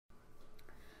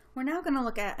We're now going to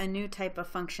look at a new type of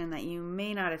function that you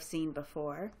may not have seen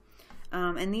before,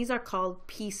 and these are called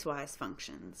piecewise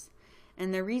functions.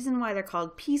 And the reason why they're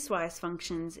called piecewise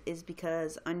functions is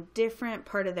because on different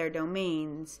part of their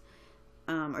domains,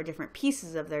 or different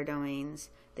pieces of their domains,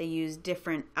 they use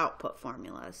different output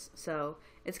formulas. So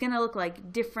it's going to look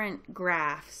like different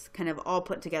graphs kind of all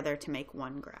put together to make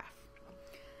one graph.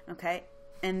 Okay,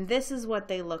 and this is what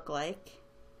they look like.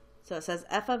 So it says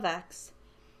f of x,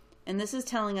 and this is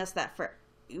telling us that for,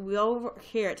 over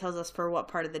here it tells us for what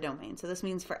part of the domain. So this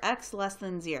means for x less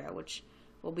than 0, which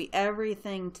will be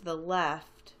everything to the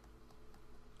left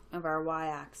of our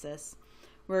y-axis,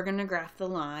 we're going to graph the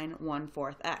line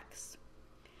 1/4 x.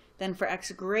 Then for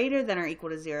x greater than or equal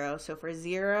to 0, so for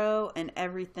 0 and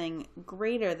everything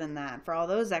greater than that, for all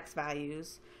those x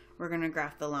values, we're going to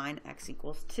graph the line x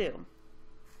equals 2.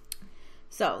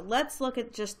 So let's look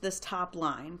at just this top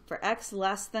line for x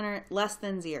less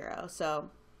than 0. So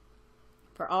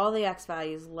for all the x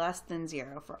values less than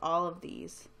 0, for all of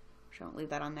these, which I won't leave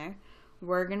that on there,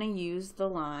 we're going to use the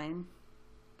line.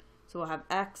 So we'll have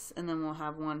x and then we'll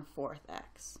have 1/4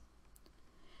 x.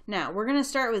 Now we're going to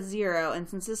start with 0, and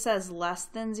since this says less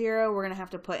than 0, we're going to have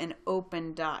to put an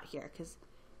open dot here because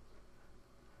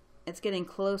it's getting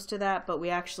close to that, but we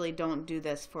actually don't do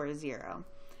this for 0.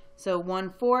 So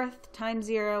 1/4 times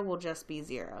 0 will just be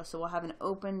 0. So we'll have an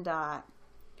open dot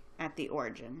at the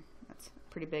origin. That's a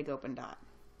pretty big open dot.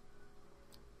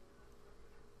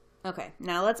 Okay,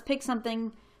 now let's pick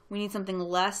something. We need something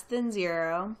less than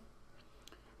 0.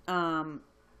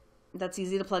 That's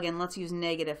easy to plug in. Let's use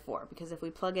 -4, because if we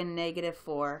plug in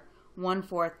 -4,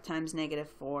 1/4 times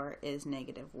 -4 is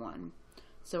 -1.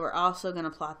 So we're also going to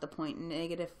plot the point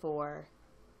 -4,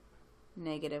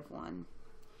 -1.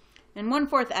 And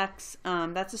 1/4 x,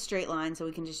 that's a straight line, so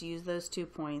we can just use those 2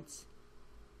 points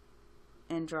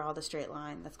and draw the straight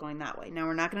line that's going that way. Now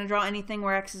we're not going to draw anything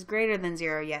where x is greater than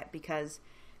 0 yet, because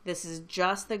this is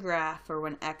just the graph for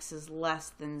when x is less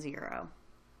than 0.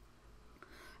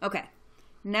 Okay,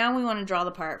 now we want to draw the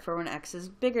part for when x is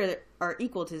bigger or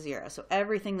equal to 0, so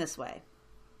everything this way.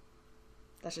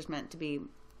 That's just meant to be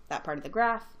that part of the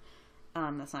graph.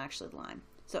 That's not actually the line.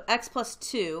 So x plus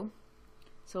 2.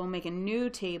 So we'll make a new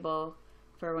table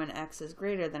for when x is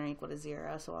greater than or equal to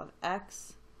 0. So we'll have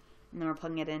x, and then we're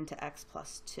plugging it into x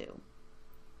plus 2.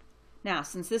 Now,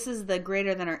 since this is the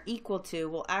greater than or equal to,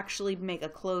 we'll actually make a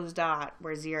closed dot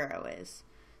where 0 is.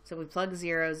 So we plug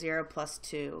 0, 0 plus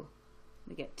 2,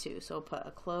 we get 2. So we'll put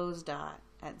a closed dot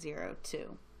at 0,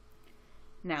 2.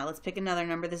 Now let's pick another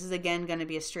number. This is again going to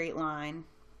be a straight line.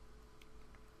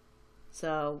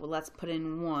 So let's put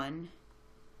in 1.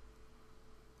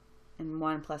 And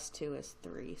 1 plus 2 is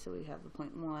 3. So we have the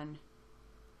point 1,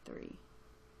 3.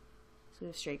 So we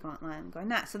have a straight line going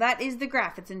that. So that is the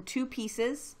graph. It's in 2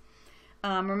 pieces.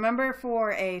 Remember,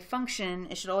 for a function,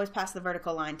 it should always pass the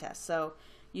vertical line test. So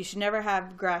you should never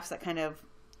have graphs that kind of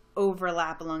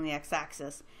overlap along the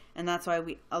x-axis. And that's why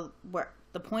where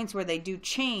the points where they do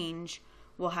change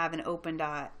will have an open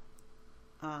dot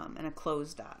and a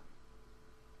closed dot.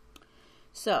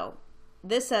 So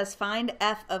this says find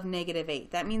f of -8.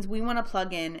 That means we want to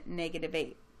plug in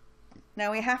 -8.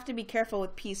 Now we have to be careful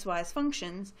with piecewise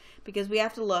functions because we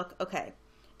have to look, okay,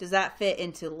 does that fit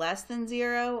into less than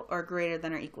 0 or greater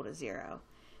than or equal to 0?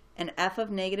 And f of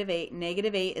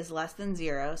 -8 is less than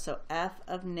 0, so f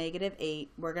of -8,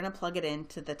 we're going to plug it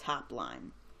into the top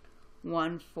line.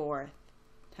 1/4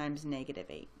 times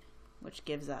 -8, which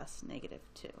gives us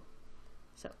 -2.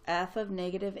 So f of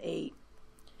 -8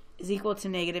 is equal to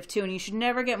 -2, and you should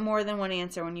never get more than one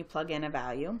answer when you plug in a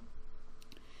value.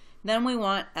 Then we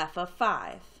want f of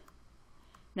 5.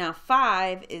 Now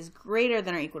 5 is greater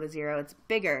than or equal to 0, it's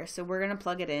bigger, so we're going to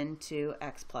plug it into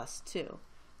x plus 2.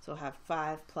 So we'll have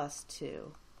 5 plus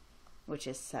 2, which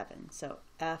is 7. So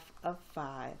f of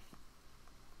 5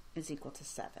 is equal to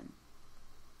 7.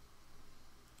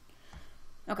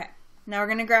 Okay, now we're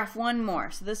going to graph one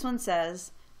more. So this one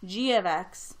says g of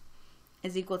x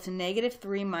is equal to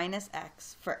 -3 minus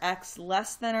x for x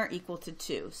less than or equal to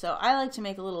 2. So I like to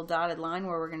make a little dotted line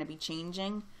where we're going to be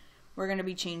changing. We're going to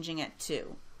be changing at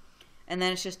 2. And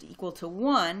then it's just equal to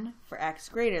 1 for x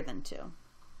greater than 2.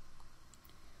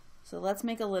 So let's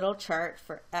make a little chart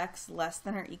for x less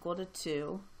than or equal to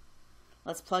 2.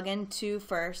 Let's plug in 2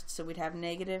 first. So we'd have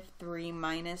 -3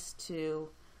 minus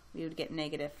 2. We would get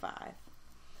 -5.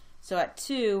 So at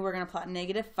 2, we're going to plot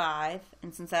 -5,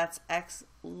 and since that's x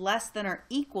less than or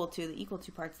equal to, the equal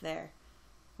to part's there,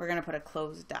 we're going to put a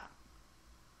closed dot.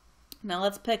 Now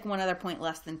let's pick one other point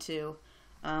less than 2.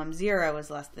 0 is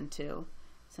less than 2,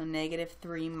 so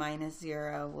 -3 minus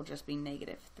 0 will just be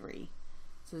 -3.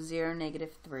 So 0,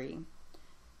 -3.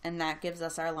 And that gives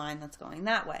us our line that's going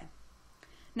that way.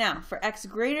 Now, for x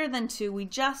greater than 2, we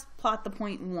just plot the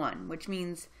point 1, which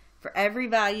means for every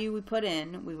value we put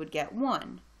in, we would get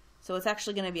 1. So it's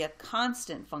actually going to be a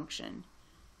constant function.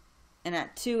 And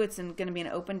at 2, it's going to be an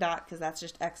open dot because that's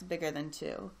just x bigger than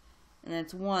 2. And then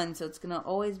it's 1, so it's going to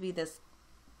always be this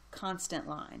constant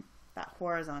line, that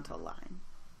horizontal line.